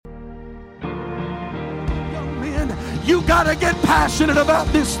You got to get passionate about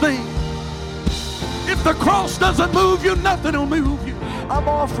this thing. If the cross doesn't move you, nothing will move you. I'm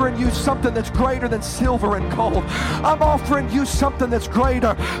offering you something that's greater than silver and gold. I'm offering you something that's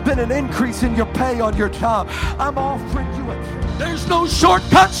greater than an increase in your pay on your job. I'm offering you There's no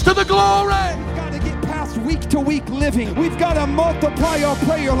shortcuts to the glory. We've got to get past week-to-week living. We've got to multiply our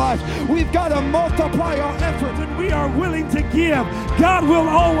prayer life. We've got to multiply our effort. And we are willing to give. God will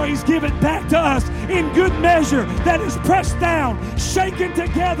always give it back to us in good measure that is pressed down, shaken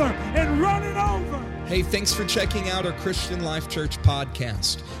together, and running over. Hey, thanks for checking out our Christian Life Church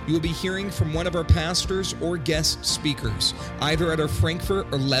podcast. You will be hearing from one of our pastors or guest speakers, either at our Frankfort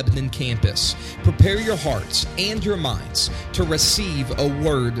or Lebanon campus. Prepare your hearts and your minds to receive a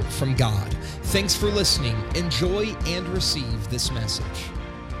word from God. Thanks for listening. Enjoy and receive this message.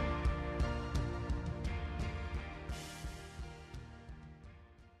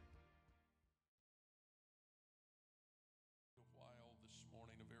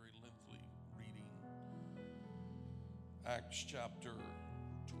 Acts chapter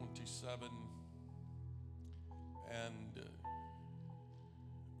 27 and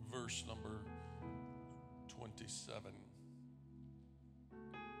verse number 27.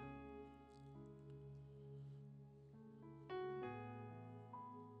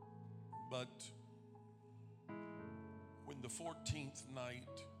 But when the 14th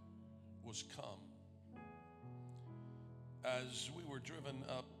night was come, as we were driven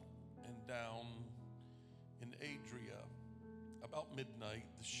up and down in Adria, about midnight,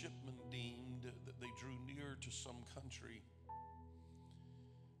 the shipmen deemed that they drew near to some country,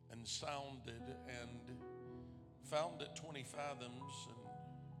 and sounded and found it 20 fathoms. And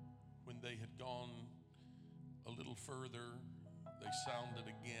when they had gone a little further, they sounded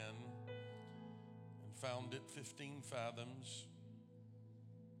again and found it 15 fathoms.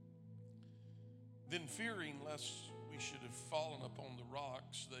 Then, fearing lest we should have fallen upon the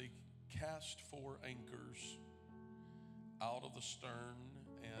rocks, they cast 4 anchors out of the stern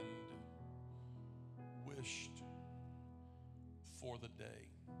and wished for the day.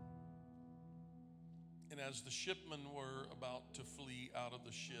 And as the shipmen were about to flee out of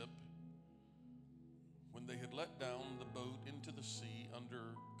the ship, when they had let down the boat into the sea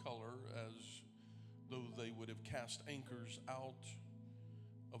under color, as though they would have cast anchors out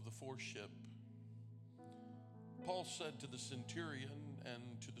of the foreship, Paul said to the centurion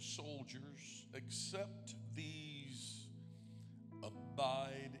and to the soldiers, "Except these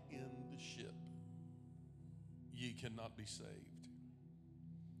abide in the ship, ye cannot be saved."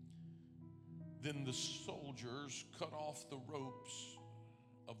 Then the soldiers cut off the ropes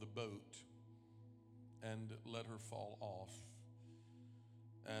of the boat and let her fall off.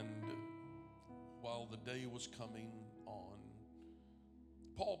 And while the day was coming on,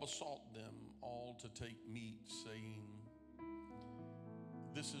 Paul besought them all to take meat, saying,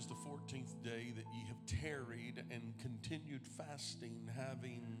 "This is the 14th day that ye have tarried and continued fasting,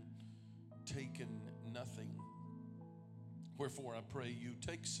 having taken nothing. Wherefore I pray you,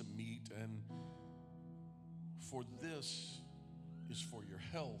 take some meat, and for this is for your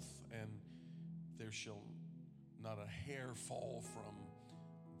health, and there shall not a hair fall from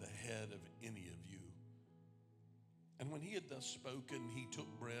the head of any of you." And when he had thus spoken, he took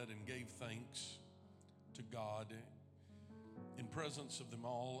bread and gave thanks to God in presence of them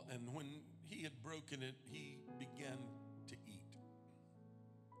all. And when he had broken it, he began to eat.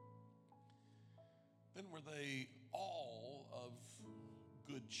 Then were they all of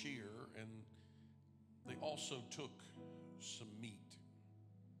good cheer, and they also took some meat.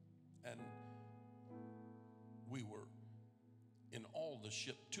 And we were in all the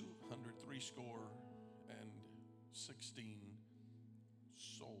ship 260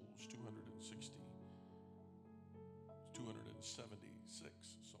 souls, 276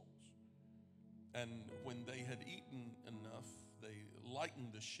 souls. And when they had eaten enough, they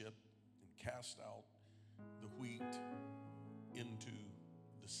lightened the ship and cast out the wheat into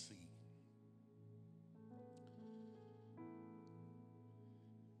the sea.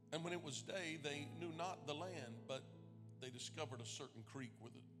 And when it was day, they knew not the land, but they discovered a certain creek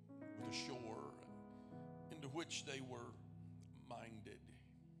with a shore, into which they were minded,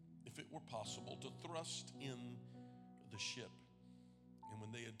 if it were possible, to thrust in the ship. And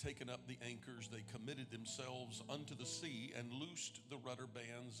when they had taken up the anchors, they committed themselves unto the sea, and loosed the rudder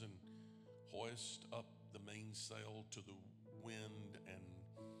bands, and hoist up the mainsail to the wind, and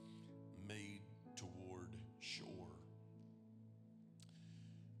made toward shore.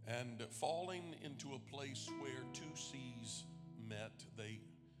 And falling into a place where 2 seas met, they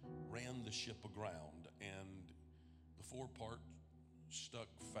ran the ship aground, and the forepart stuck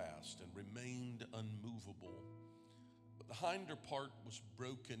fast and remained unmovable but the hinder part was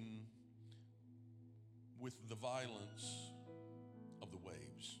broken with the violence of the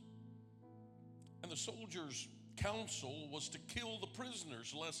waves. And the soldiers' counsel was to kill the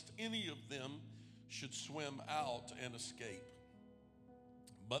prisoners, lest any of them should swim out and escape.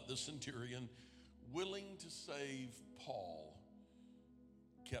 But the centurion, willing to save Paul,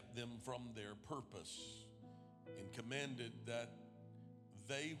 kept them from their purpose and commanded that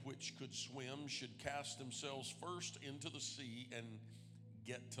they which could swim should cast themselves first into the sea and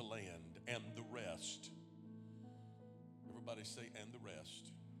get to land, and the rest. Everybody say, and the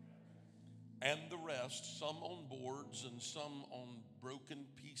rest. And the rest, some on boards and some on broken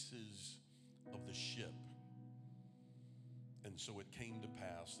pieces of the ship. And so it came to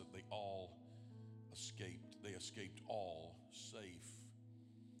pass that they all escaped. They escaped all safe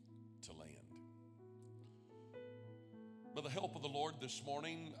to land. By the help of the Lord this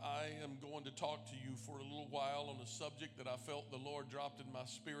morning, I am going to talk to you for a little while on a subject that I felt the Lord dropped in my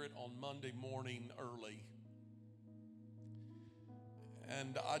spirit on Monday morning early.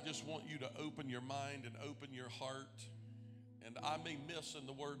 And I just want you to open your mind and open your heart. And I may miss in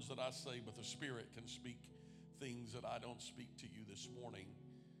the words that I say, but the Spirit can speak things that I don't speak to you this morning.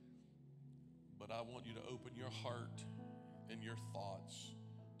 But I want you to open your heart and your thoughts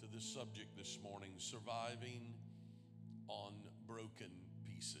to this subject this morning, surviving on broken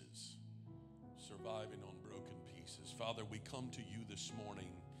pieces. Surviving on broken pieces. Father, we come to you this morning.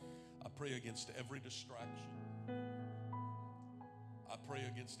 I pray against every distraction. I pray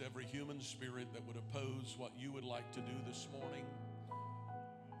against every human spirit that would oppose what you would like to do this morning.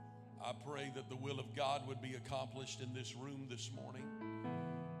 I pray that the will of God would be accomplished in this room this morning.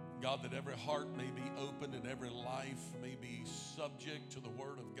 God, that every heart may be open and every life may be subject to the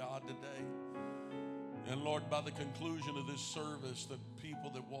word of God today. And Lord, by the conclusion of this service, that people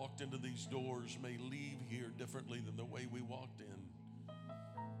that walked into these doors may leave here differently than the way we walked in.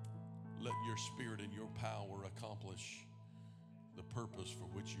 Let your spirit and your power accomplish the purpose for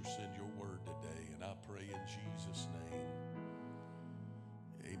which you send your word today. And I pray in Jesus' name,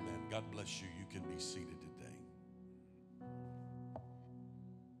 amen. God bless you. You can be seated today.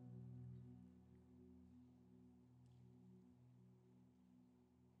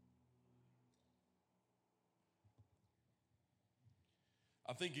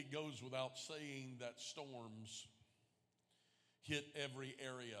 I think it goes without saying that storms hit every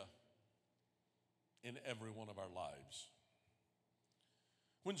area in every one of our lives.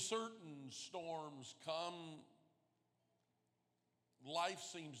 When certain storms come, life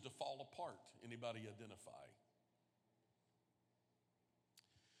seems to fall apart. Anybody identify?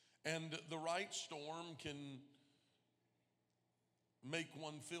 And the right storm can make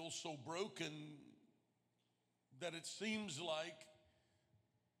one feel so broken that it seems like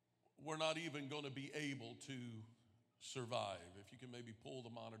we're not even going to be able to survive. If you can maybe pull the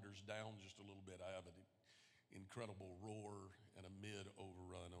monitors down just a little bit. I have an incredible roar and a mid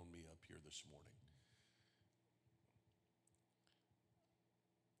overrun on me up here this morning.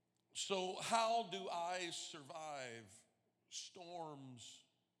 So how do I survive storms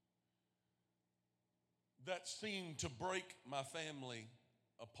that seem to break my family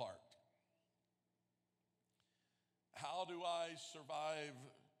apart? How do I survive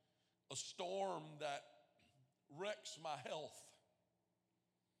a storm that wrecks my health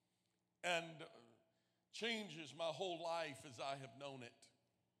and changes my whole life as I have known it?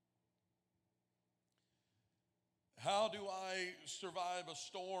 How do I survive a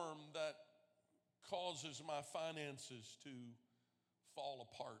storm that causes my finances to fall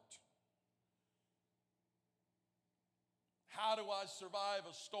apart? How do I survive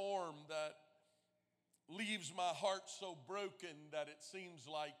a storm that leaves my heart so broken that it seems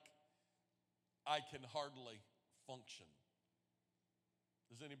like I can hardly function?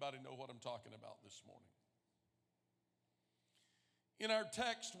 Does anybody know what I'm talking about this morning? In our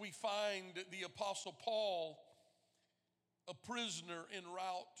text, we find the Apostle Paul, a prisoner en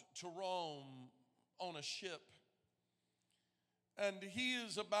route to Rome on a ship. And he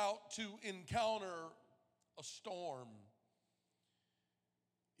is about to encounter a storm.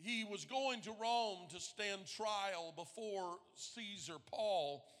 He was going to Rome to stand trial before Caesar.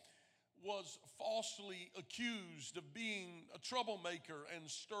 Paul was falsely accused of being a troublemaker and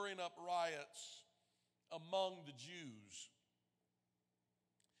stirring up riots among the Jews.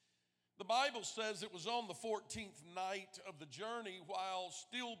 The Bible says it was on the 14th night of the journey, while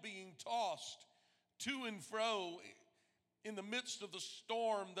still being tossed to and fro in the midst of the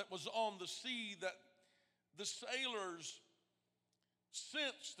storm that was on the sea, that the sailors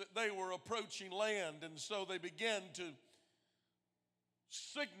sensed that they were approaching land, and so they began to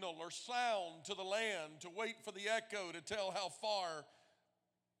signal or sound to the land to wait for the echo to tell how far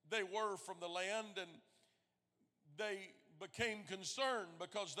they were from the land. And they became concerned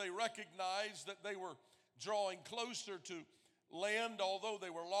because they recognized that they were drawing closer to land, although they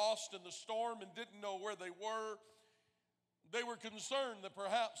were lost in the storm and didn't know where they were. They were concerned that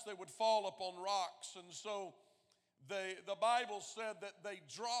perhaps they would fall upon rocks, and so the Bible said that they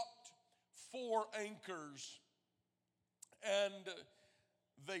dropped 4 anchors and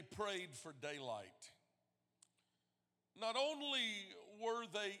they prayed for daylight. Not only were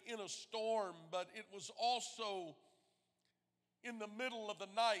they in a storm, but it was also in the middle of the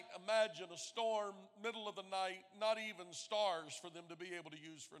night. Imagine a storm, middle of the night, not even stars for them to be able to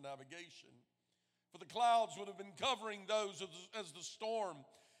use for navigation. For the clouds would have been covering those as the storm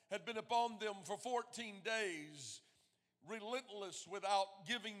had been upon them for 14 days, relentless without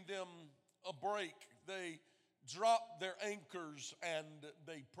giving them a break. They dropped their anchors and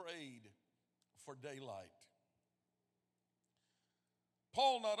they prayed for daylight.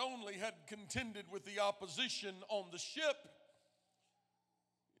 Paul not only had contended with the opposition on the ship,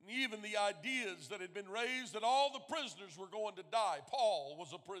 and even the ideas that had been raised that all the prisoners were going to die. Paul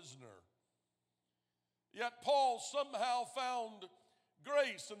was a prisoner. Yet Paul somehow found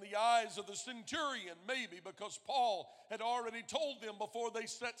grace in the eyes of the centurion, maybe because Paul had already told them before they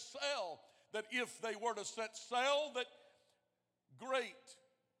set sail that if they were to set sail, that great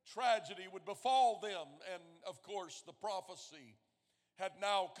tragedy would befall them. And of course, the prophecy had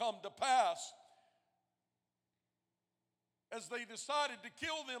now come to pass. As they decided to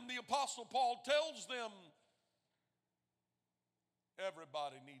kill them, the Apostle Paul tells them,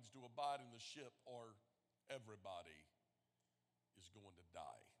 everybody needs to abide in the ship or everybody is going to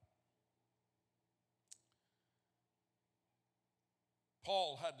die.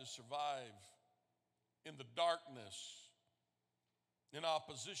 Paul had to survive in the darkness, in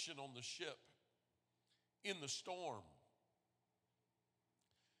opposition on the ship, in the storm.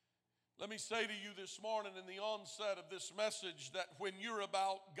 Let me say to you this morning in the onset of this message that when you're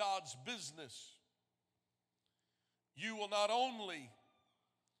about God's business, you will not only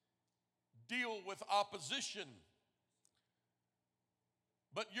deal with opposition,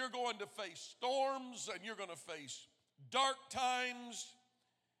 but you're going to face storms and you're going to face dark times,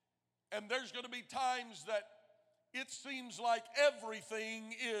 and there's going to be times that it seems like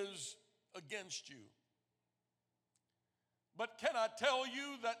everything is against you. But can I tell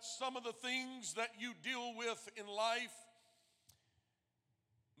you that some of the things that you deal with in life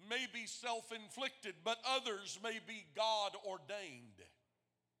may be self-inflicted, but others may be God-ordained.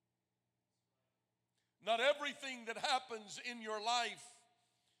 Not everything that happens in your life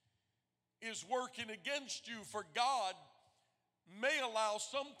is working against you, for God may allow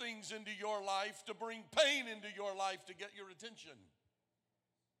some things into your life to bring pain into your life to get your attention.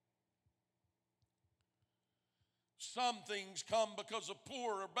 Some things come because of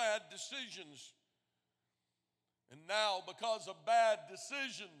poor or bad decisions. And now, because of bad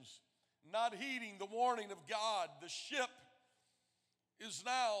decisions, not heeding the warning of God, the ship is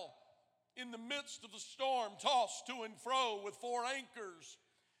now in the midst of the storm, tossed to and fro with 4 anchors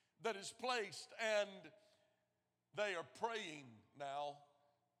that is placed, and they are praying now.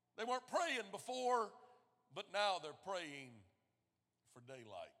 They weren't praying before, but now they're praying for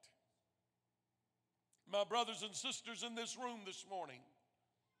daylight. My brothers and sisters in this room this morning,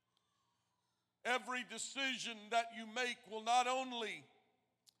 every decision that you make will not only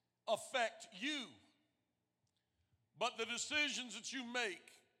affect you, but the decisions that you make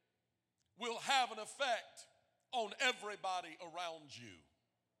will have an effect on everybody around you.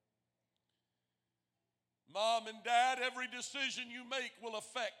 Mom and dad, every decision you make will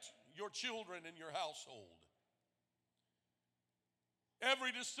affect your children and your household.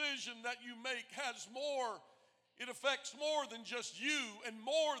 Every decision that you make it affects more than just you and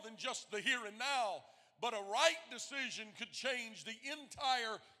more than just the here and now, but a right decision could change the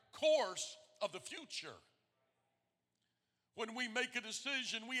entire course of the future. When we make a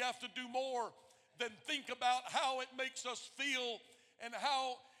decision, we have to do more than think about how it makes us feel and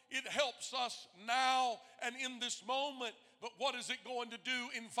how it helps us now and in this moment, but what is it going to do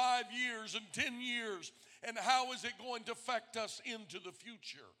in 5 years and 10 years? And how is it going to affect us into the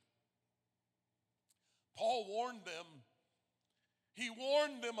future? Paul warned them. He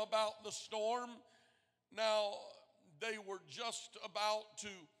warned them about the storm. Now, they were just about to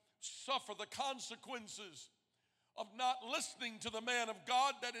suffer the consequences of not listening to the man of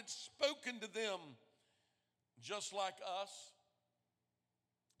God that had spoken to them. Just like us,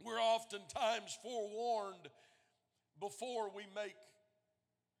 we're oftentimes forewarned before we make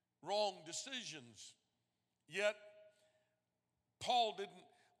wrong decisions. Yet, Paul didn't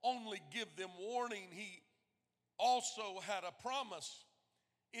only give them warning, he also had a promise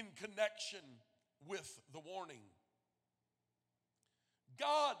in connection with the warning.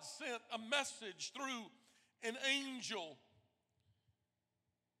 God sent a message through an angel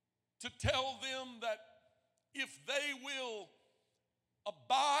to tell them that if they will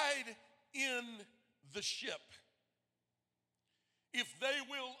abide in the ship, if they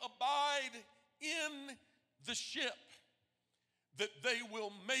will abide in the ship, that they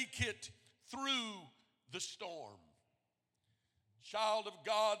will make it through the storm. Child of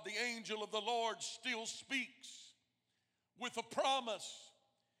God, the angel of the Lord still speaks with a promise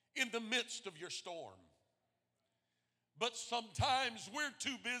in the midst of your storm. But sometimes we're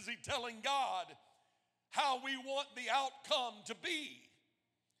too busy telling God how we want the outcome to be,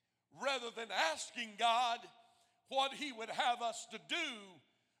 rather than asking God what He would have us to do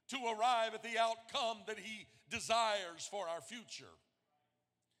to arrive at the outcome that He desires for our future.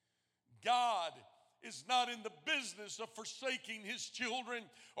 God is not in the business of forsaking His children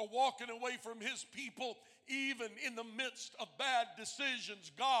or walking away from His people, even in the midst of bad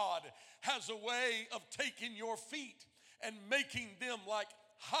decisions. God has a way of taking your feet and making them like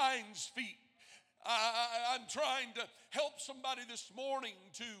hinds feet. I'm trying to help somebody this morning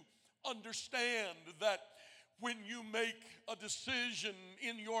to understand that when you make a decision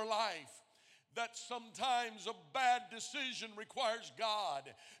in your life, that sometimes a bad decision requires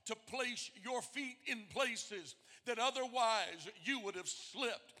God to place your feet in places that otherwise you would have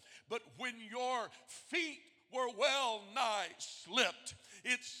slipped. But when your feet were well nigh slipped,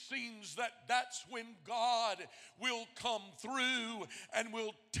 it seems that that's when God will come through and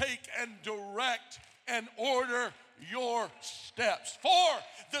will take and direct and order your steps. For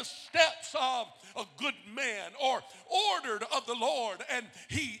the steps of a good man are ordered of the Lord, and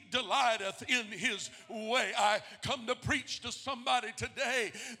He delighteth in His way. I come to preach to somebody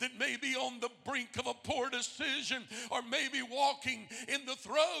today that may be on the brink of a poor decision, or maybe walking in the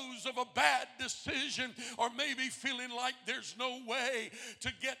throes of a bad decision, or maybe feeling like there's no way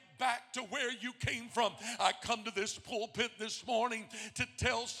to get back to where you came from. I come to this pulpit this morning to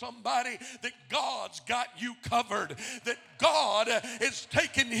tell somebody that God's got you covered, that God is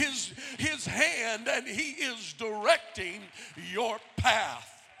taking his hand and He is directing your path.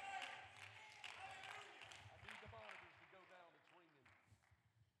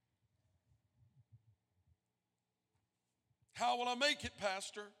 How will I make it,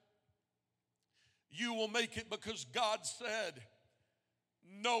 Pastor? You will make it because God said,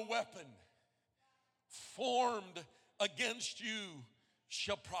 no weapon formed against you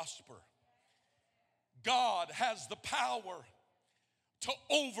shall prosper. God has the power to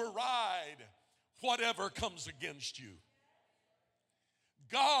override whatever comes against you.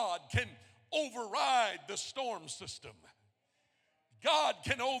 God can override the storm system. God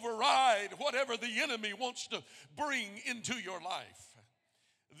can override whatever the enemy wants to bring into your life.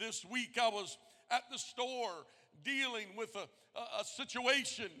 This week I was at the store dealing with a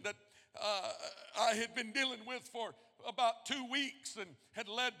situation that I had been dealing with for about 2 weeks and had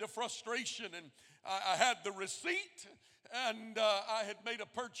led to frustration. And I had the receipt, and I had made a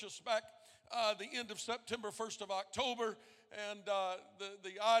purchase back the end of September, 1st of October, and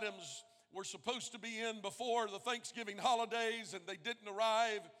the items were supposed to be in before the Thanksgiving holidays, and they didn't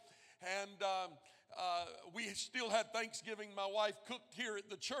arrive. And we still had Thanksgiving. My wife cooked here at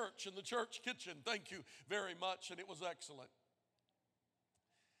the church, in the church kitchen. Thank you very much, and it was excellent.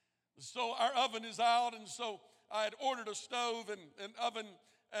 So our oven is out, and so I had ordered a stove and oven,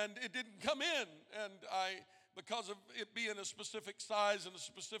 and it didn't come in. And because of it being a specific size and a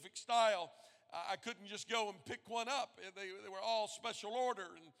specific style, I couldn't just go and pick one up. They were all special order,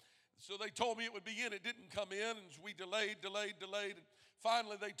 and so they told me it would be in. It didn't come in, and we delayed. And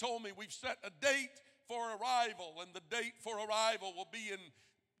finally, they told me we've set a date for arrival, and the date for arrival will be in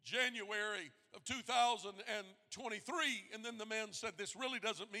January of 2023. And then the man said, this really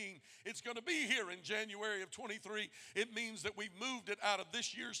doesn't mean it's going to be here in January of 23. It means that we've moved it out of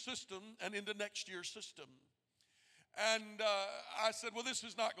this year's system and into next year's system. And I said, well, this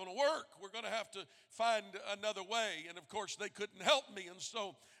is not going to work. We're going to have to find another way. And of course, they couldn't help me. And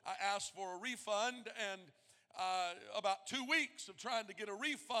so I asked for a refund, and about 2 weeks of trying to get a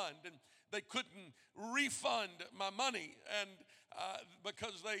refund, and they couldn't refund my money. And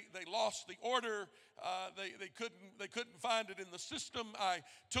because they lost the order, they couldn't find it in the system. I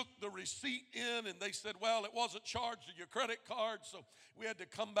took the receipt in, and they said, well, it wasn't charged to your credit card, so we had to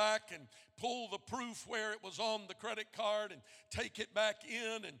come back and pull the proof where it was on the credit card and take it back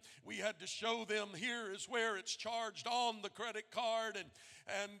in, and we had to show them here is where it's charged on the credit card.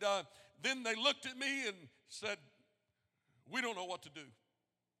 And then they looked at me and said, We don't know what to do.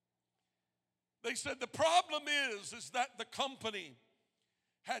 They said the problem is that the company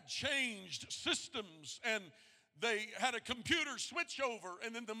had changed systems, and they had a computer switchover,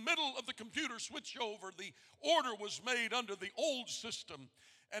 and in the middle of the computer switchover, the order was made under the old system.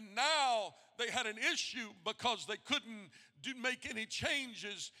 And now they had an issue because they couldn't make any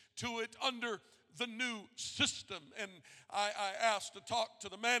changes to it under the new system. And I asked to talk to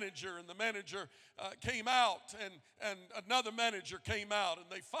the manager, and the manager came out, and another manager came out, and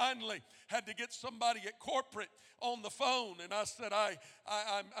they finally had to get somebody at corporate on the phone. And I said,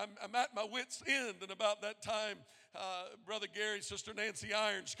 I'm at my wit's end. And about that time, Brother Gary, Sister Nancy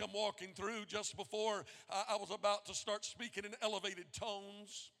Irons come walking through just before I was about to start speaking in elevated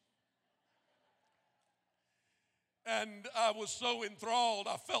tones. And I was so enthralled,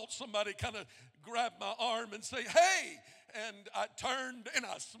 I felt somebody kind of grab my arm and say, hey! And I turned and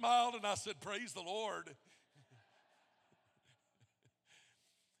I smiled and I said, praise the Lord.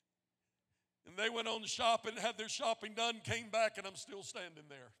 And they went on shopping, had their shopping done, came back, and I'm still standing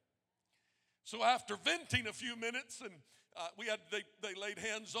there. So after venting a few minutes, and they laid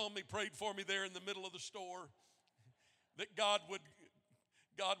hands on me, prayed for me there in the middle of the store, that God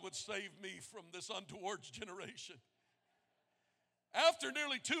would save me from this untoward generation. After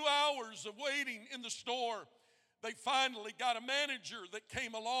nearly 2 hours of waiting in the store, they finally got a manager that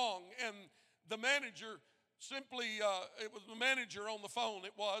came along, and the manager simply, it was the manager on the phone,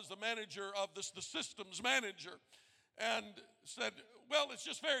 it was the manager of the systems manager, and said, well, it's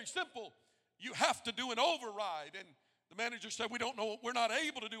just very simple. You have to do an override. And the manager said, we don't know, we're not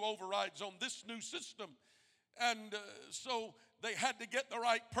able to do overrides on this new system. And so they had to get the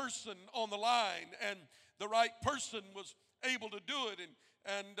right person on the line, and the right person was able to do it,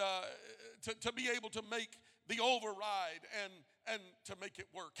 and to be able to make the override and to make it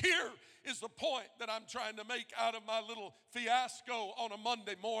work. Here is the point that I'm trying to make out of my little fiasco on a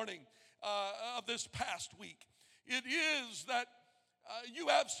Monday morning of this past week. It is that you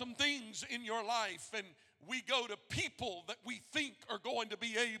have some things in your life, and we go to people that we think are going to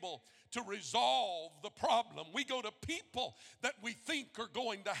be able to resolve the problem. We go to people that we think are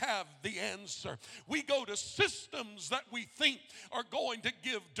going to have the answer. We go to systems that we think are going to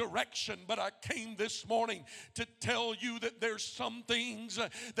give direction. But I came this morning to tell you that there's some things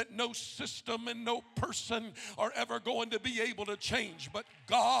that no system and no person are ever going to be able to change. But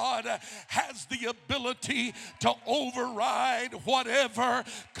God has the ability to override whatever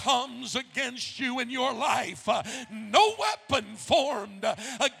comes against you in your life. No weapon formed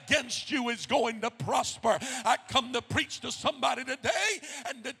against you is going to prosper. I come to preach to somebody today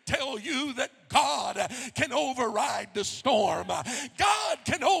and to tell you that God can override the storm. God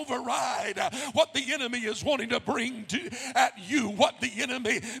can override what the enemy is wanting to bring at you. What the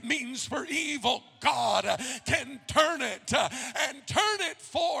enemy means for evil, God can turn it and turn it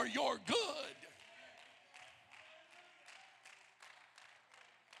for your good.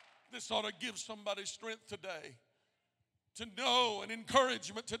 This ought to give somebody strength today to know, and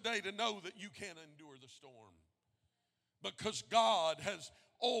encouragement today to know that you can endure the storm, because God has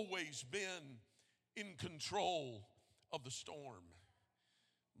always been in control of the storm.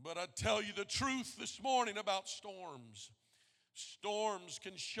 But I tell you the truth this morning about storms. Storms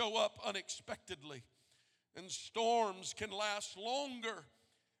can show up unexpectedly, and storms can last longer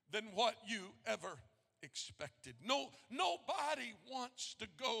than what you ever expected. Nobody wants to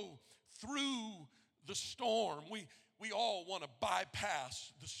go through the storm. We all want to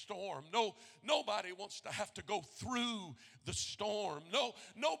bypass the storm. Nobody wants to have to go through the storm.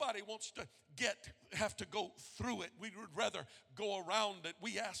 Nobody wants to have to go through it. We would rather go around it.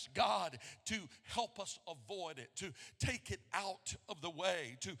 We ask God to help us avoid it, to take it out of the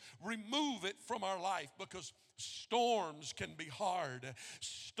way, to remove it from our life, because storms can be hard.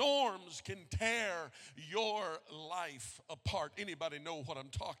 Storms can tear your life apart. Anybody know what I'm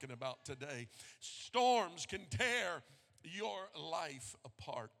talking about today? Storms can tear your life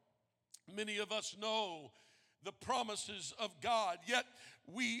apart. Many of us know the promises of God, yet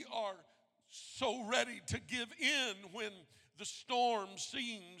we are so ready to give in when the storm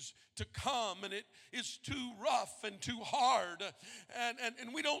seems to come and it is too rough and too hard,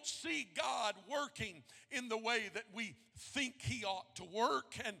 and we don't see God working in the way that we think he ought to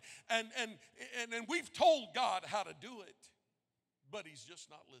work, and we've told God how to do it, but he's just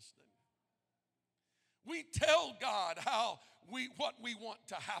not listening. We tell God what we want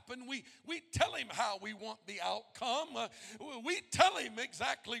to happen. We tell him how we want the outcome. We tell him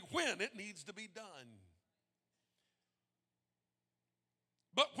exactly when it needs to be done.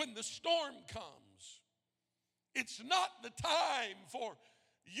 But when the storm comes, it's not the time for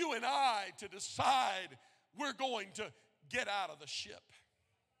you and I to decide we're going to get out of the ship.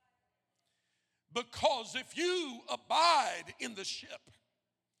 Because if you abide in the ship,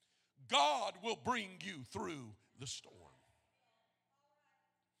 God will bring you through the storm.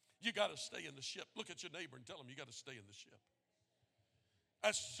 You got to stay in the ship. Look at your neighbor and tell him you got to stay in the ship.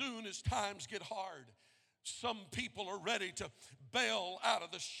 As soon as times get hard, some people are ready to bail out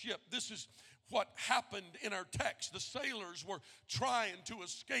of the ship. This is what happened in our text. The sailors were trying to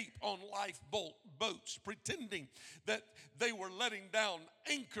escape on lifeboat boats, pretending that they were letting down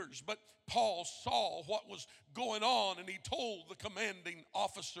anchors. But Paul saw what was going on, and he told the commanding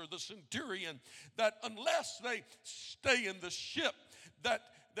officer, the centurion, that unless they stay in the ship, that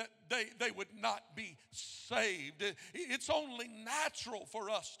they would not be saved. It's only natural for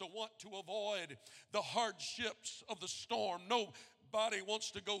us to want to avoid the hardships of the storm. Nobody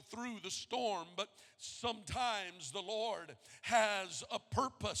wants to go through the storm, but sometimes the Lord has a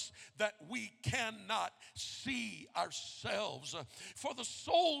purpose that we cannot see ourselves. For the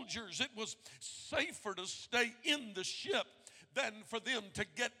soldiers, it was safer to stay in the ship than for them to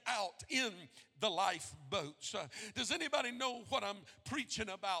get out in the lifeboats. Does anybody know what I'm preaching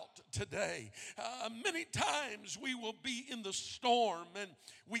about today? Many times we will be in the storm and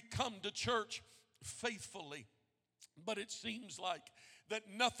we come to church faithfully, but it seems like that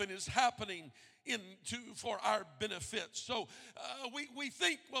nothing is happening for our benefit. So we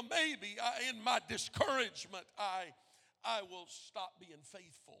think, well, maybe in my discouragement I will stop being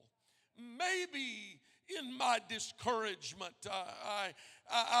faithful. Maybe in my discouragement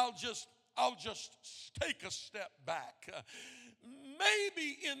I'll just take a step back.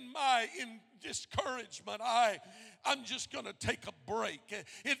 Maybe in my discouragement I'm just going to take a break.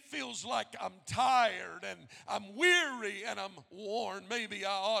 It feels like I'm tired and I'm weary and I'm worn. Maybe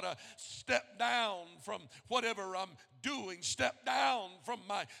I ought to step down from whatever I'm doing, step down from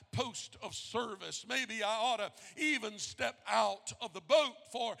my post of service. Maybe I ought to even step out of the boat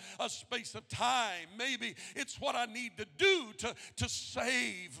for a space of time. Maybe it's what I need to do to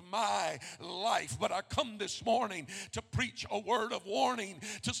save my life. But I come this morning to preach a word of warning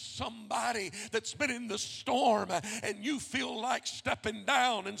to somebody that's been in the storm and you feel like stepping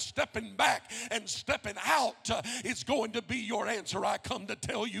down and stepping back and stepping out is going to be your answer. I come to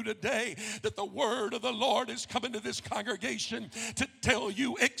tell you today that the word of the Lord is coming to this congregation to tell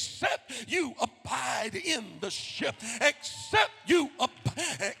you, except you abide in the ship, except you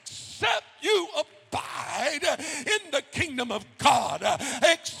abide in the kingdom of God,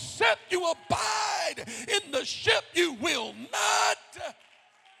 except you abide in the ship, you will not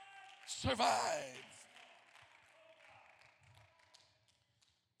survive.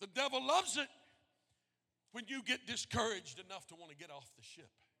 The devil loves it when you get discouraged enough to want to get off the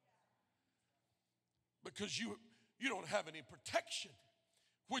ship, because you don't have any protection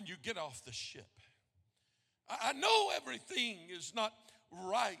when you get off the ship. I know everything is not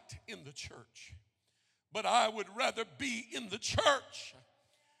right in the church, but I would rather be in the church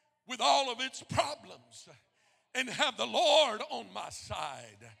with all of its problems and have the Lord on my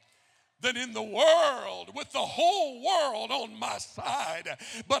side than in the world with the whole world on my side,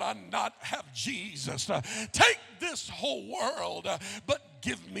 but I not have Jesus. Take this whole world, but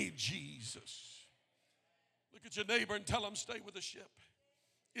give me Jesus. Look at your neighbor and tell him, stay with the ship.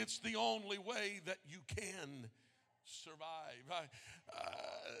 It's the only way that you can survive.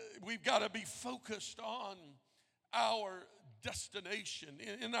 We've got to be focused on our destination.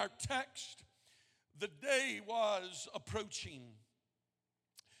 In our text, the day was approaching,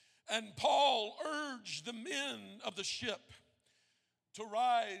 and Paul urged the men of the ship to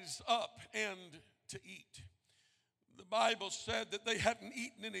rise up and to eat. The Bible said that they hadn't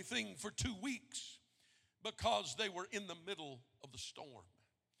eaten anything for 2 weeks because they were in the middle of the storm.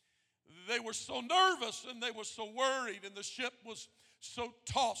 They were so nervous and they were so worried, and the ship was so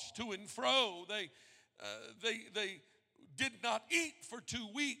tossed to and fro. They did not eat for 2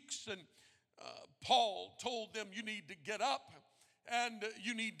 weeks, and Paul told them, you need to get up and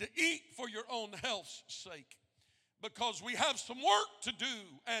you need to eat for your own health's sake, because we have some work to do,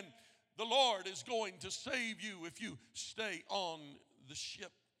 and the Lord is going to save you if you stay on the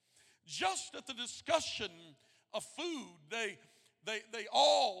ship. Just at the discussion of food, they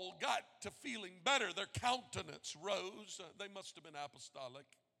all got to feeling better. Their countenance rose. They must have been apostolic.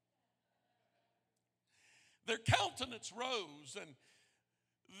 Their countenance rose, and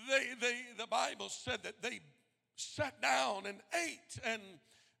the Bible said that they sat down and ate, and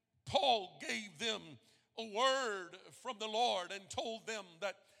Paul gave them a word from the Lord and told them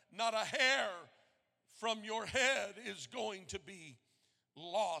that not a hair from your head is going to be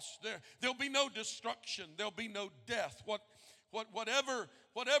lost. There'll be no destruction. There'll be no death.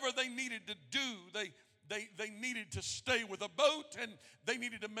 Whatever they needed to do, they needed to stay with a boat, and they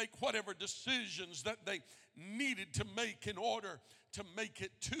needed to make whatever decisions that they needed to make in order to make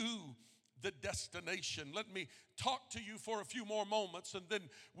it to the destination. Let me talk to you for a few more moments, and then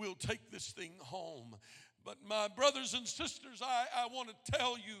we'll take this thing home. But my brothers and sisters, I want to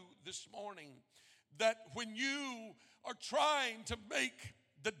tell you this morning that when you are trying to make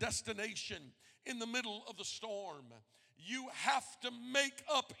the destination in the middle of the storm, you have to make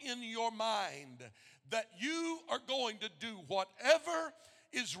up in your mind that you are going to do whatever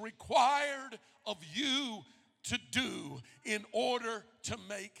is required of you to do in order to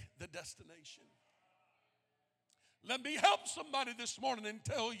make the destination. Let me help somebody this morning and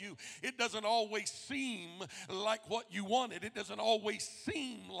tell you it doesn't always seem like what you wanted. It doesn't always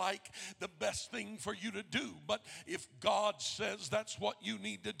seem like the best thing for you to do. But if God says that's what you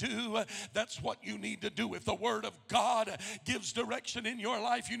need to do, that's what you need to do. If the Word of God gives direction in your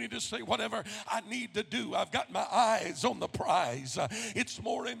life, you need to say, whatever I need to do, I've got my eyes on the prize. It's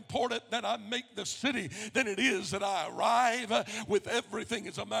more important that I make the city than it is that I arrive with everything.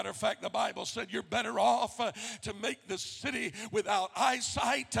 As a matter of fact, the Bible said you're better off to make the city without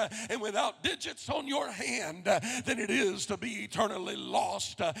eyesight and without digits on your hand than it is to be eternally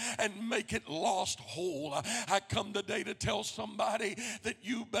lost and make it lost whole. I come today to tell somebody that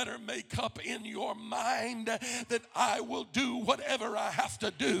you better make up in your mind that I will do whatever I have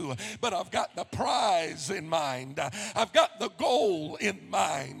to do, but I've got the prize in mind. I've got the goal in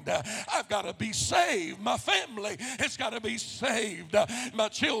mind. I've got to be saved. My family has got to be saved. My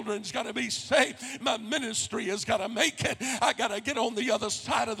children's got to be saved. My ministry has got to make it. I got to get on the other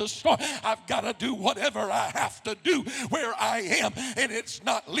side of the storm. I've got to do whatever I have to do where I am. And it's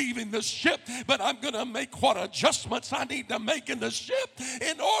not leaving the ship, but I'm going to make what adjustments I need to make in the ship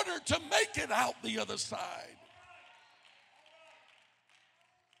in order to make it out the other side.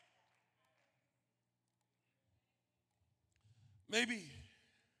 Maybe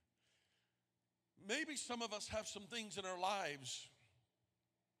some of us have some things in our lives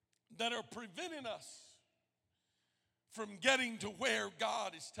that are preventing us from getting to where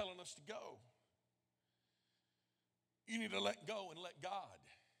God is telling us to go. You need to let go and let God.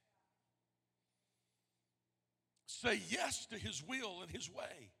 Say yes to His will and His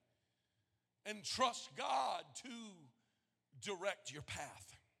way, and trust God to direct your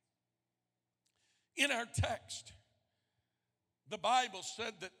path. In our text, the Bible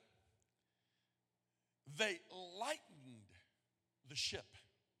said that they lightened the ship.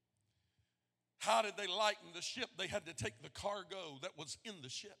 How did they lighten the ship? They had to take the cargo that was in the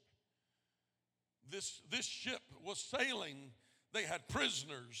ship. This ship was sailing. They had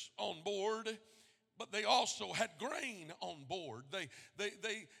prisoners on board, but they also had grain on board.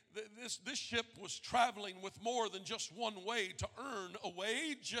 This ship was traveling with more than just one way to earn a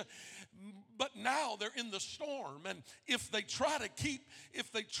wage. But now they're in the storm, and if they try to keep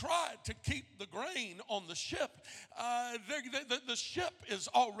the grain on the ship, the ship is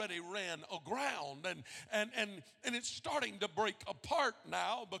already ran aground, and it's starting to break apart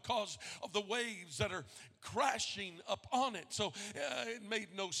now because of the waves that are crashing up on it. So it made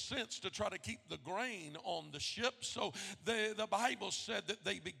no sense to try to keep the grain on the ship. So the Bible said that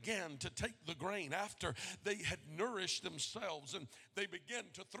they began to take the grain after they had nourished themselves, and they began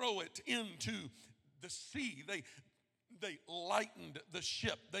to throw it into the sea. They lightened the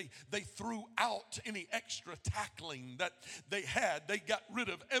ship. They threw out any extra tackling that they had. They got rid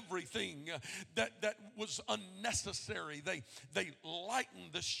of everything that was unnecessary. They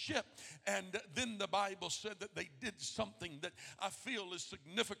lightened the ship. And then the Bible said that they did something that I feel is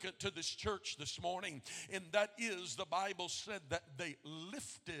significant to this church this morning. And that is, the Bible said that they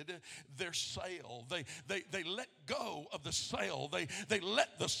lifted their sail. They let go of the sail. They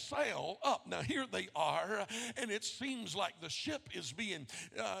let the sail up. Now here they are, and it seems like the ship is being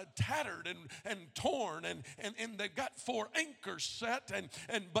tattered and torn, and they've got 4 anchors set,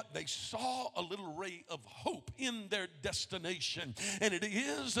 but they saw a little ray of hope in their destination, and it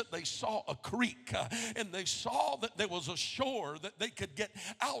is that they saw a creek, and they saw that there was a shore that they could get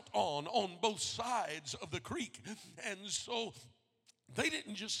out on both sides of the creek. And so they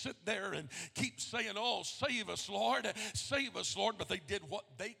didn't just sit there and keep saying, oh, save us, Lord, but they did what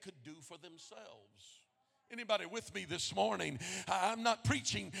they could do for themselves. Anybody with me this morning? I'm not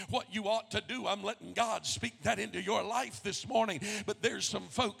preaching what you ought to do. I'm letting God speak that into your life this morning. But there's some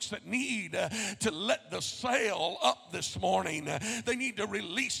folks that need to let the sail up this morning. They need to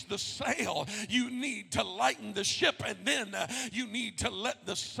release the sail. You need to lighten the ship, and then you need to let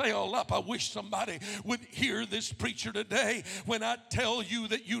the sail up. I wish somebody would hear this preacher today when I tell you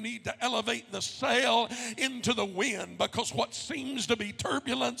that you need to elevate the sail into the wind, because what seems to be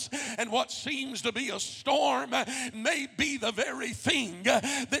turbulence and what seems to be a storm may be the very thing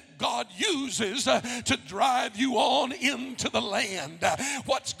that God uses to drive you on into the land.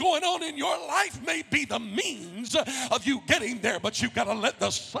 What's going on in your life may be the means of you getting there, but you've got to let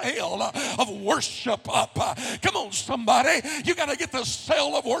the sail of worship up. Come on, somebody. You got to get the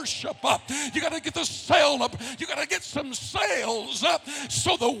sail of worship up. You got to get the sail up. You got to get some sails up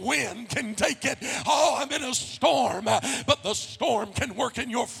so the wind can take it. Oh, I'm in a storm, but the storm can work in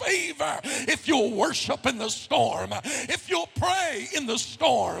your favor if you'll worship in the storm, if you'll pray in the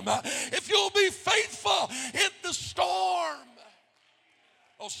storm, if you'll be faithful in the storm.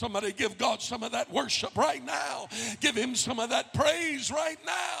 Oh, somebody give God some of that worship right now. Give him some of that praise right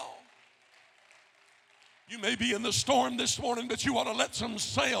now. You may be in the storm this morning, but you ought to let some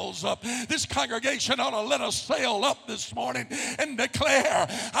sails up. This congregation ought to let a sail up this morning and declare,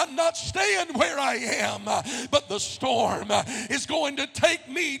 I'm not staying where I am, but the storm is going to take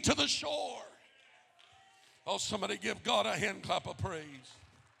me to the shore. Oh, somebody give God a hand clap of praise.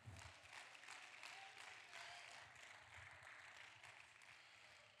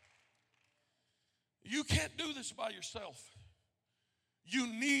 You can't do this by yourself. You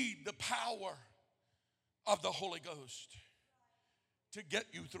need the power of the Holy Ghost to get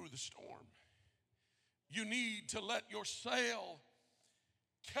you through the storm. You need to let your sail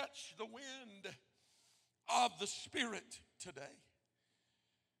catch the wind of the Spirit today.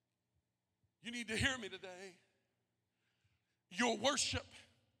 You need to hear me today. Your worship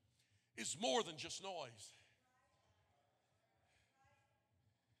is more than just noise.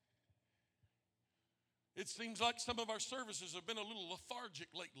 It seems like some of our services have been a little lethargic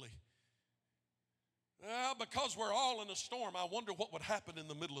lately. Well, because we're all in a storm, I wonder what would happen in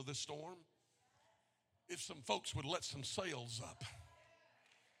the middle of this storm if some folks would let some sails up.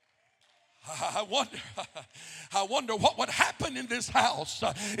 I wonder what would happen in this house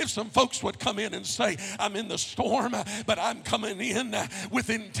if some folks would come in and say, I'm in the storm, but I'm coming in with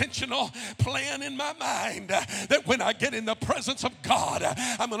intentional plan in my mind that when I get in the presence of God,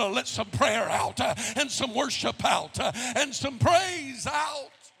 I'm going to let some prayer out and some worship out and some praise out.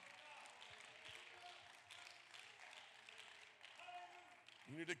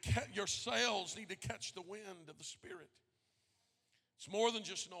 You need to your sails need to catch the wind of the Spirit. It's more than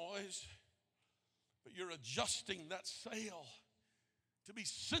just noise. But you're adjusting that sail to be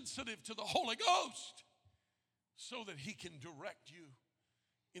sensitive to the Holy Ghost so that he can direct you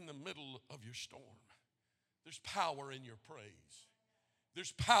in the middle of your storm. There's power in your praise.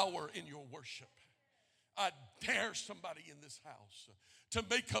 There's power in your worship. I dare somebody in this house to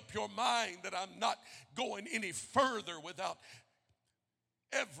make up your mind that I'm not going any further without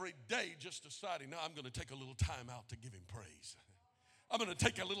every day just deciding, now I'm going to take a little time out to give him praise. I'm going to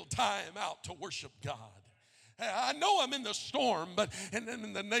take a little time out to worship God. I know I'm in the storm, and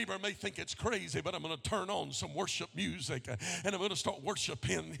then the neighbor may think it's crazy, but I'm going to turn on some worship music, and I'm going to start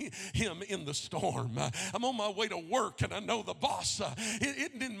worshiping him in the storm. I'm on my way to work, and I know the boss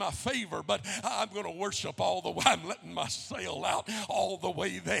isn't in my favor, but I'm going to worship all the way. I'm letting my sail out all the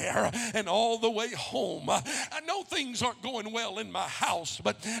way there and all the way home. I know things aren't going well in my house,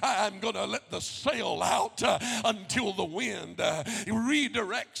 but I'm going to let the sail out until the wind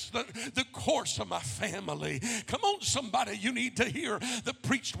redirects the course of my family. Come on, somebody, you need to hear the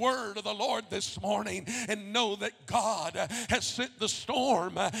preached word of the Lord this morning and know that God has sent the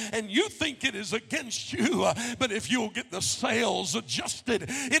storm, and you think it is against you, but if you'll get the sails adjusted,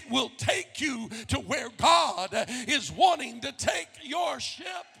 it will take you to where God is wanting to take your ship.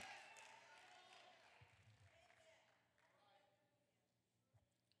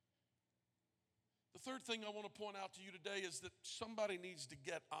 The third thing I want to point out to you today is that somebody needs to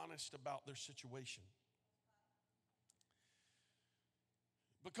get honest about their situation.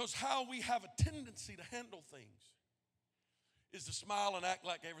 Because how we have a tendency to handle things is to smile and act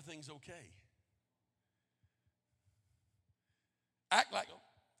like everything's okay. Act like,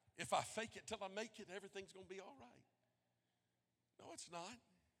 if I fake it till I make it, everything's going to be all right. No, it's not.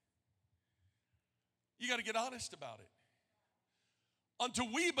 You got to get honest about it. Until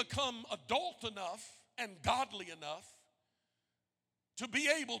we become adult enough and godly enough to be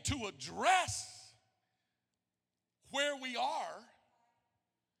able to address where we are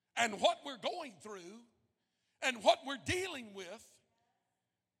and what we're going through And what we're dealing with,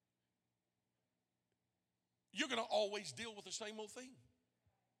 you're going to always deal with the same old thing.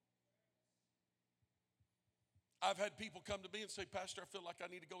 I've had people come to me and say, Pastor, I feel like I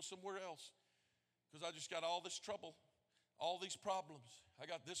need to go somewhere else because I just got all this trouble, all these problems. I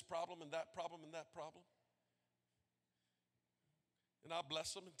got this problem and that problem and that problem. And I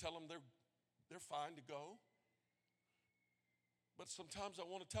bless them and tell them they're fine to go. But sometimes I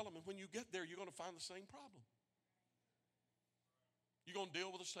want to tell them, and when you get there, you're going to find the same problem. You're going to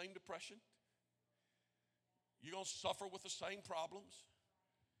deal with the same depression. You're going to suffer with the same problems.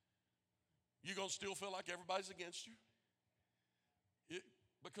 You're going to still feel like everybody's against you.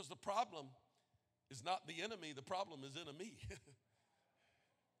 Because the problem is not the enemy. The problem is in me.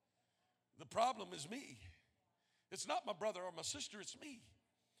 The problem is me. It's not my brother or my sister. It's me.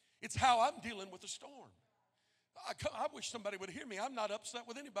 It's how I'm dealing with the storm. I wish somebody would hear me. I'm not upset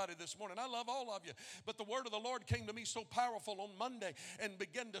with anybody this morning. I love all of you. But the word of the Lord came to me so powerful on Monday and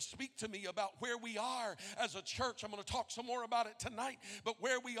began to speak to me about where we are as a church. I'm going to talk some more about it tonight. But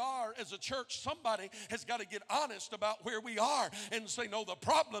where we are as a church, somebody has got to get honest about where we are and say, no, the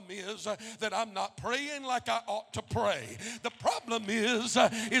problem is that I'm not praying like I ought to pray. The problem is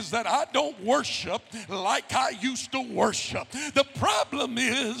that I don't worship like I used to worship. The problem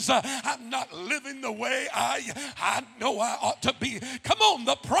is I'm not living the way I know I ought to be. Come on,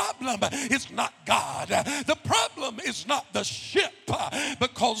 the problem is not God. The problem is not the ship,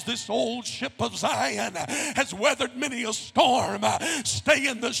 because this old ship of Zion has weathered many a storm. Stay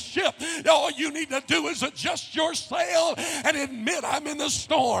in the ship. All you need to do is adjust your sail and admit I'm in the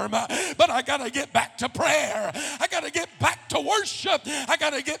storm. But I got to get back to prayer. I got to get back to worship. I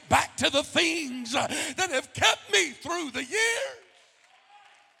got to get back to the things that have kept me through the years.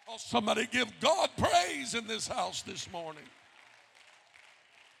 Oh, somebody give God praise in this house this morning.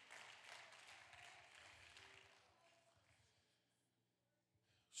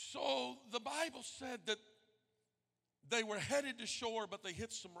 So the Bible said that they were headed to shore, but they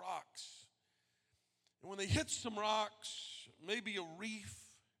hit some rocks. And when they hit some rocks, maybe a reef,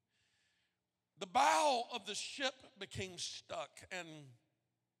 the bow of the ship became stuck, and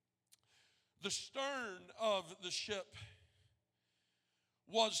the stern of the ship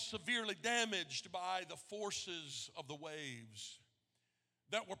was severely damaged by the forces of the waves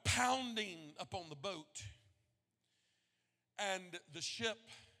that were pounding upon the boat. And the ship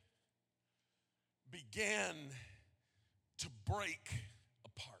began to break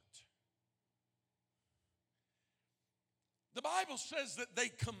apart. The Bible says that they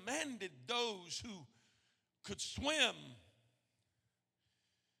commanded those who could swim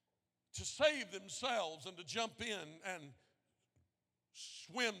to save themselves and to jump in and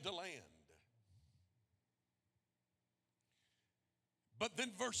swim to land. But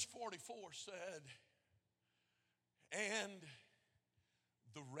then verse 44 said, and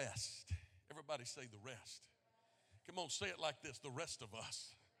the rest. Everybody say the rest. Come on, say it like this, the rest of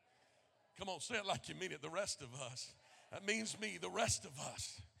us. Come on, say it like you mean it, the rest of us. That means me, the rest of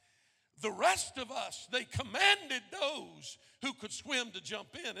us. The rest of us, they commanded those who could swim to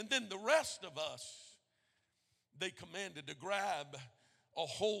jump in. And then the rest of us, they commanded to grab a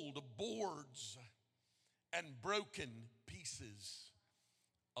hold of boards and broken pieces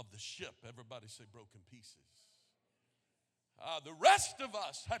of the ship. Everybody say broken pieces. The rest of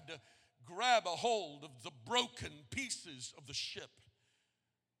us had to grab a hold of the broken pieces of the ship.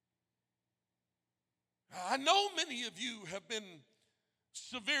 I know many of you have been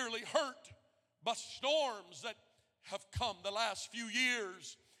severely hurt by storms that have come the last few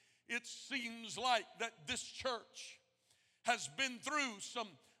years. It seems like that this church has been through some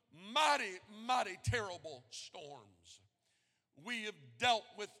mighty, mighty terrible storms. We have dealt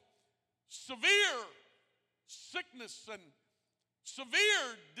with severe sickness and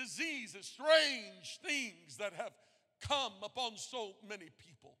severe diseases, strange things that have come upon so many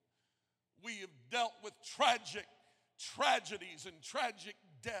people. We have dealt with tragic tragedies and tragic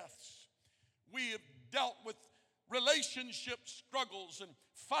deaths. We have dealt with relationship struggles and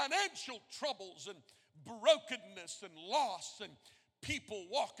financial troubles and brokenness and loss and people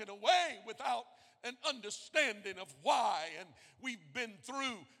walking away without an understanding of why. And we've been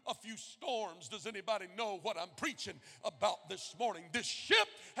through a few storms. Does anybody know what I'm preaching about this morning? This ship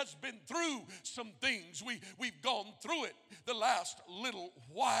has been through some things. We've gone through it the last little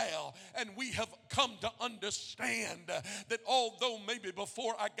while, and we have come to understand that although maybe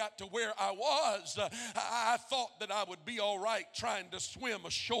before I got to where I was, I thought that I would be all right trying to swim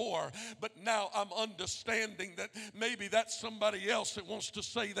ashore, but now I'm understanding that maybe that's somebody else that wants to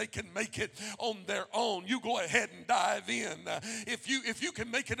say they can make it on their own, you go ahead and dive in. If you can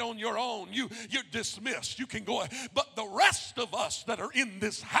make it on your own, you're dismissed. You can go. But the rest of us that are in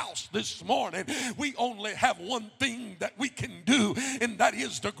this house this morning, we only have one thing that we can do, and that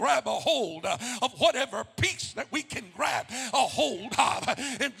is to grab a hold of whatever piece that we can grab a hold of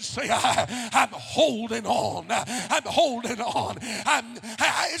and say, I'm holding on. I'm holding on.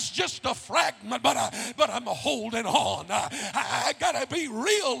 It's just a fragment, but I'm holding on. I gotta be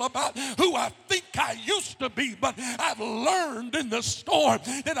real about who I think I used to be, but I've learned in the storm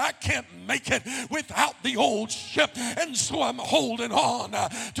that I can't make it without the old ship, and so I'm holding on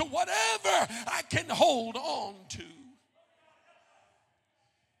to whatever I can hold on to.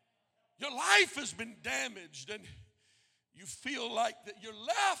 Your life has been damaged, and you feel like that you're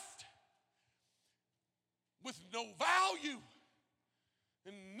left with no value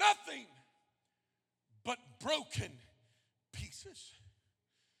and nothing but broken pieces.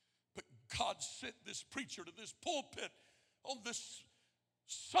 But God sent this preacher to this pulpit on this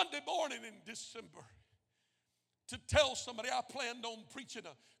Sunday morning in December to tell somebody. I planned on preaching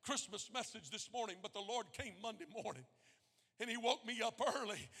a Christmas message this morning, but the Lord came Monday morning. And he woke me up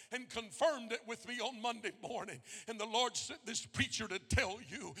early and confirmed it with me on Monday morning. And the Lord sent this preacher to tell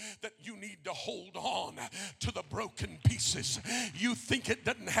you that you need to hold on to the broken pieces. You think it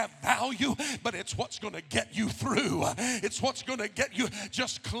doesn't have value, but it's what's going to get you through. It's what's going to get you.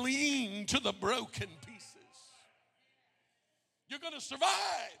 Just cling to the broken pieces. You're going to survive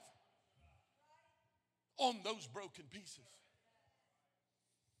on those broken pieces.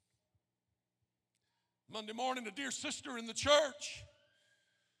 Monday morning, a dear sister in the church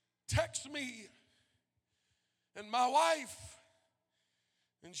texted me and my wife,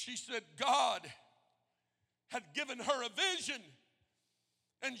 and she said God had given her a vision,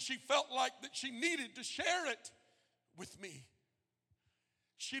 and she felt like that she needed to share it with me.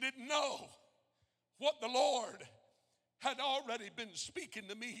 She didn't know what the Lord had already been speaking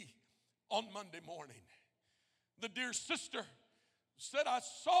to me on Monday morning. The dear sister said, I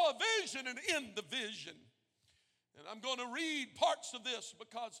saw a vision, and in the vision, and I'm going to read parts of this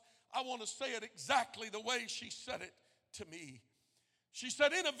because I want to say it exactly the way she said it to me. She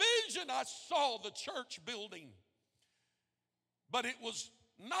said, in a vision I saw the church building, but it was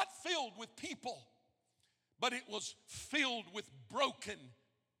not filled with people, but it was filled with broken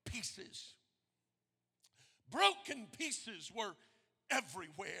pieces. Broken pieces were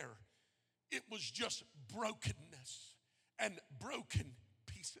everywhere. It was just brokenness and broken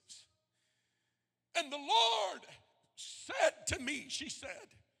pieces. And the Lord said to me, she said,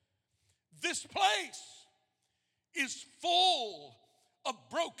 this place is full of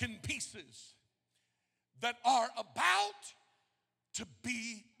broken pieces that are about to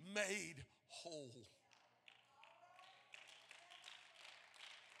be made whole.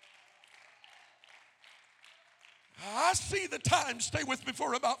 I see the time. Stay with me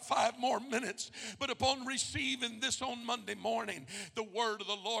for about 5 more minutes. But upon receiving this on Monday morning, the word of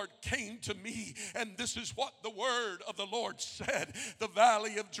the Lord came to me. And this is what the word of the Lord said. The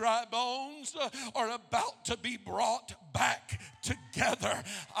valley of dry bones are about to be brought back together.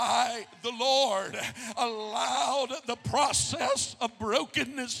 I, the Lord, allowed the process of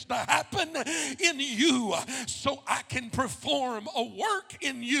brokenness to happen in you so I can perform a work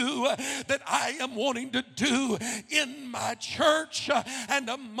in you that I am wanting to do in my church and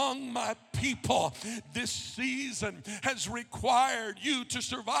among my people. This season has required you to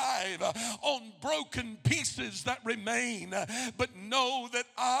survive on broken pieces that remain. But know that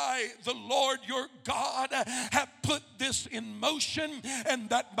I, the Lord your God, have put this in motion, and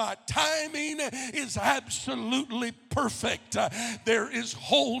that my timing is absolutely perfect. There is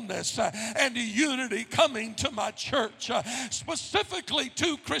wholeness and unity coming to my church, specifically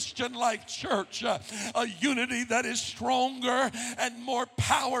to Christian Life Church, a unity that is stronger and more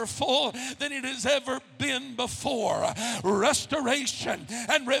powerful than it has ever been before. Restoration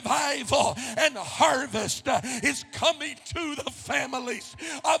and revival and harvest is coming to the families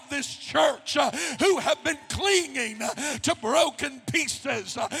of this church who have been clinging to broken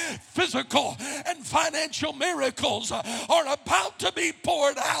pieces. Physical and financial miracles are about to be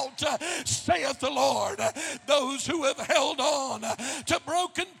poured out, saith the Lord. Those who have held on to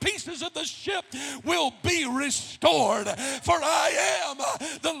broken pieces of the ship will be restored, for I am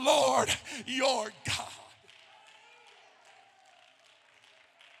the Lord your God.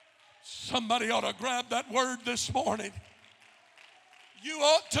 Somebody ought to grab that word this morning. You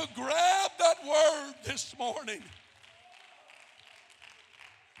ought to grab that word this morning.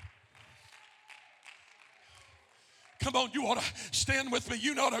 Come on, you ought to stand with me.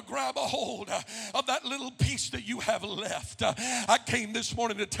 You ought to grab a hold of that little piece that you have left. I came this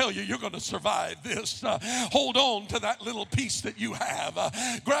morning to tell you, you're going to survive this. Hold on to that little piece that you have.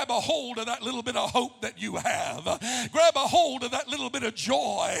 Grab a hold of that little bit of hope that you have. Grab a hold of that little bit of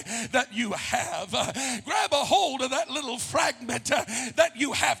joy that you have. Grab a hold of that little fragment that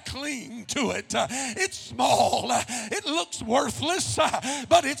you have. Cling to it. It's small. It looks worthless,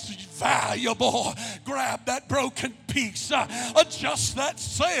 but it's valuable. Grab that broken piece. Adjust that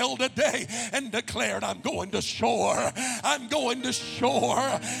sail today and declare it. I'm going to shore. I'm going to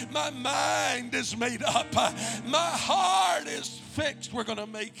shore. My mind is made up. My heart is fixed. We're going to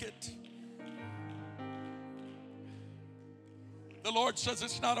make it. The Lord says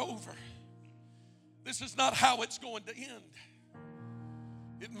it's not over. This is not how it's going to end.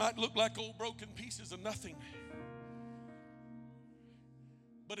 It might look like old broken pieces of nothing,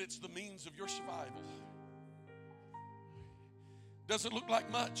 but it's the means of your survival. Doesn't look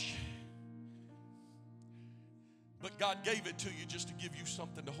like much, but God gave it to you just to give you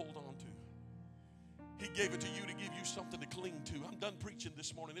something to hold on to. He gave it to you to give you something to cling to. I'm done preaching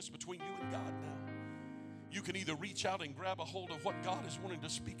this morning. It's between you and God now. You can either reach out and grab a hold of what God is wanting to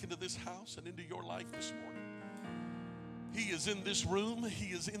speak into this house and into your life this morning. He is in this room.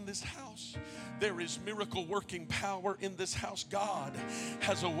 He is in this house. There is miracle working power in this house. God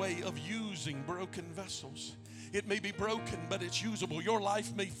has a way of using broken vessels. It may be broken, but it's usable. Your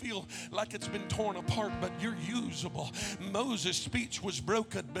life may feel like it's been torn apart, but you're usable. Moses' speech was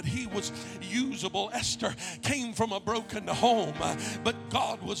broken, but he was usable. Esther came from a broken home, but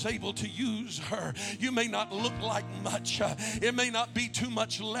God was able to use her. You may not look like much. It may not be too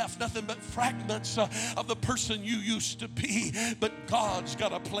much left, nothing but fragments of the person you used to be, but God's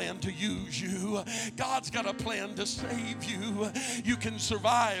got a plan to use you. God's got a plan to save you. You can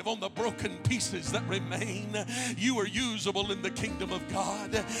survive on the broken pieces that remain. You are usable in the kingdom of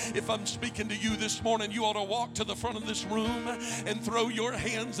God. If I'm speaking to you this morning, you ought to walk to the front of this room and throw your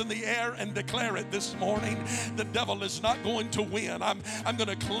hands in the air and declare it this morning. The devil is not going to win. I'm going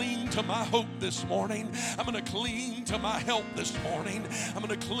to cling to my hope this morning. I'm going to cling to my help this morning. I'm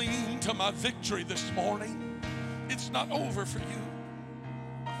going to cling to my victory this morning. It's not over for you.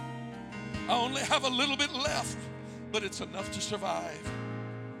 I only have a little bit left, but it's enough to survive.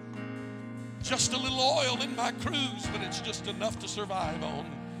 Just a little oil in my cruise, but it's just enough to survive on.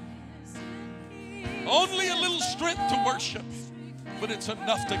 Only a little strength to worship, but it's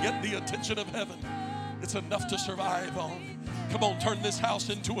enough to get the attention of heaven. It's enough to survive on. Come on, turn this house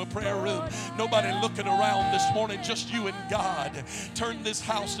into a prayer room. Nobody looking around this morning, just you and God. Turn this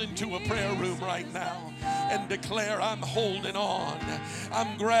house into a prayer room right now and declare, I'm holding on.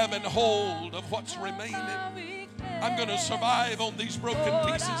 I'm grabbing hold of what's remaining. I'm going to survive on these broken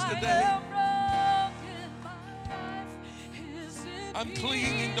pieces today. I'm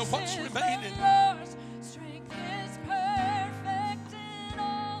clinging to what's remaining.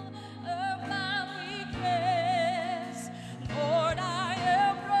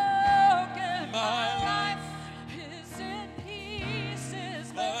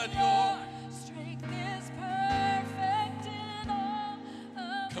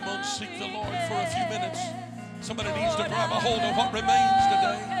 Come on, seek the Lord for a few minutes. Somebody needs to grab a hold of what remains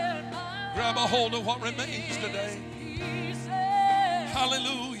today. Grab a hold of what remains today.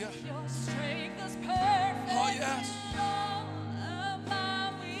 Hallelujah. Oh, yes.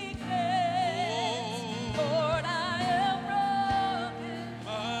 Lord, I am broken.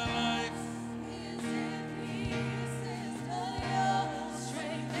 My life is in pieces, but your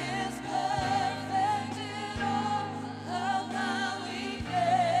strength is perfect in all of my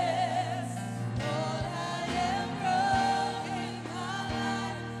weakness. Lord, I am broken. My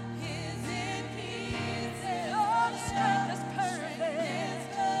life is in pieces. Your strength is perfect.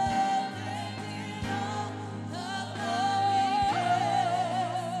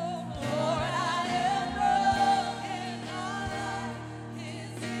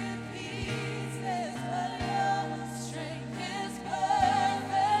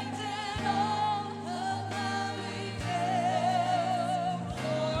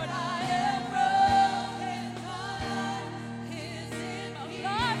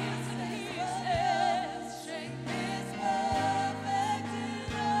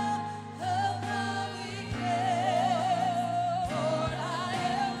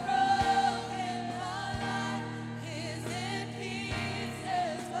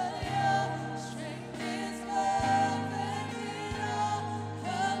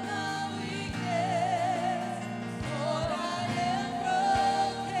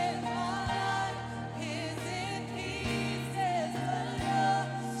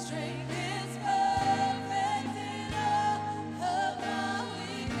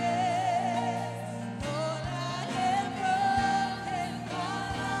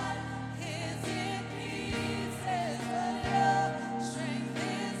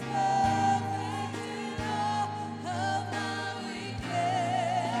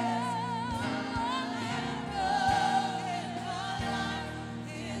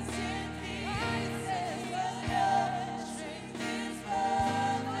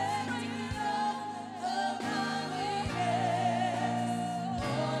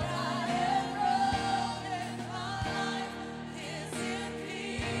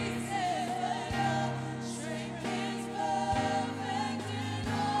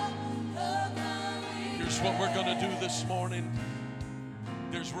 what we're going to do this morning.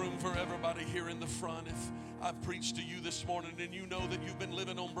 There's room for everybody here in the front. If I've preached to you this morning and you know that you've been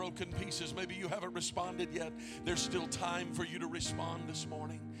living on broken pieces, maybe you haven't responded yet, there's still time for you to respond this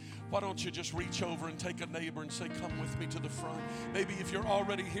morning. Why don't you just reach over and take a neighbor and say, come with me to the front. Maybe if you're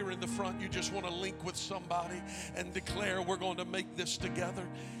already here in the front, you just want to link with somebody and declare we're going to make this together.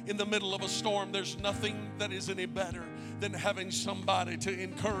 In the middle of a storm, there's nothing that is any better than having somebody to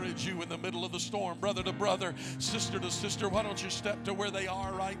encourage you in the middle of the storm. Brother to brother, sister to sister, why don't you step to where they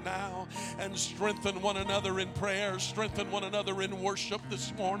are right now and strengthen one another in prayer, strengthen one another in worship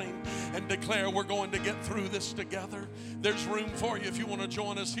this morning, and declare we're going to get through this together. There's room for you if you want to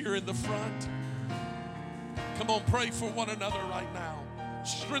join us here in the front. Come on, pray for one another right now.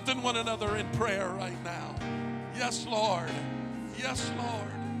 Strengthen one another in prayer right now. Yes, Lord. Yes,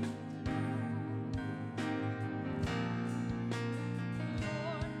 Lord.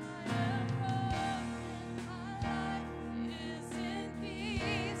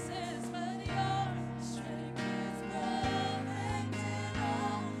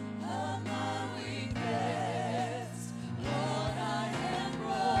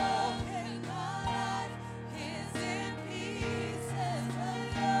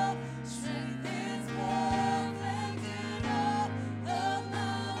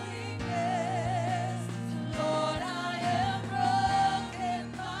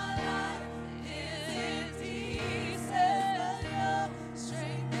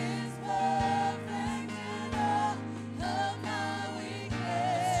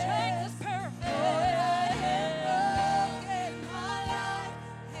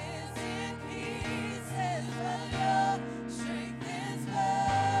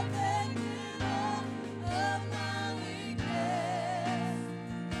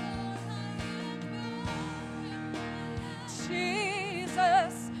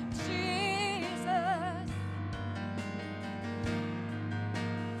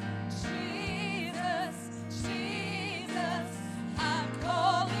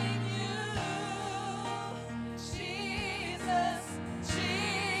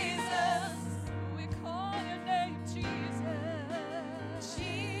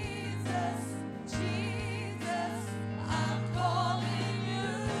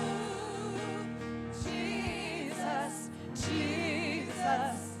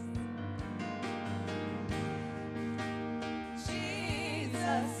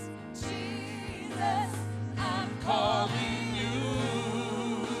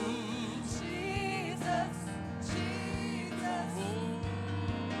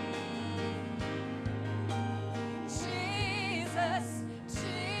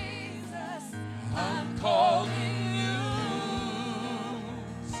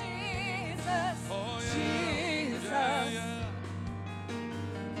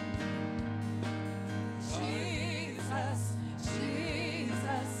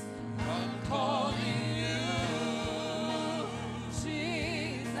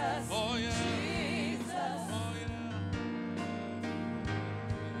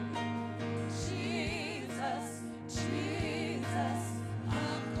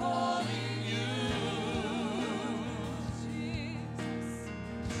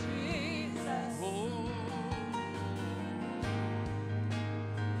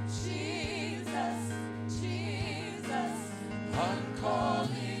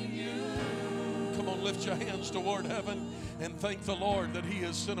 Lift your hands toward heaven and thank the Lord that He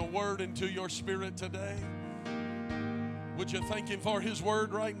has sent a word into your spirit today. Would you thank Him for His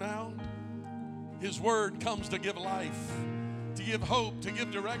word right now? His word comes to give life, to give hope, to give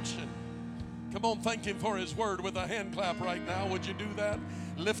direction. Come on, thank Him for His word with a hand clap right now. Would you do that?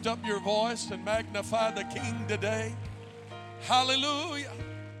 Lift up your voice and magnify the King today. Hallelujah.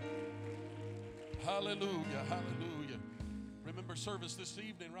 Hallelujah. Hallelujah. Remember service this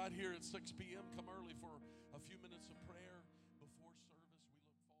evening right here at 6 p.m. Come early for a few minutes of prayer.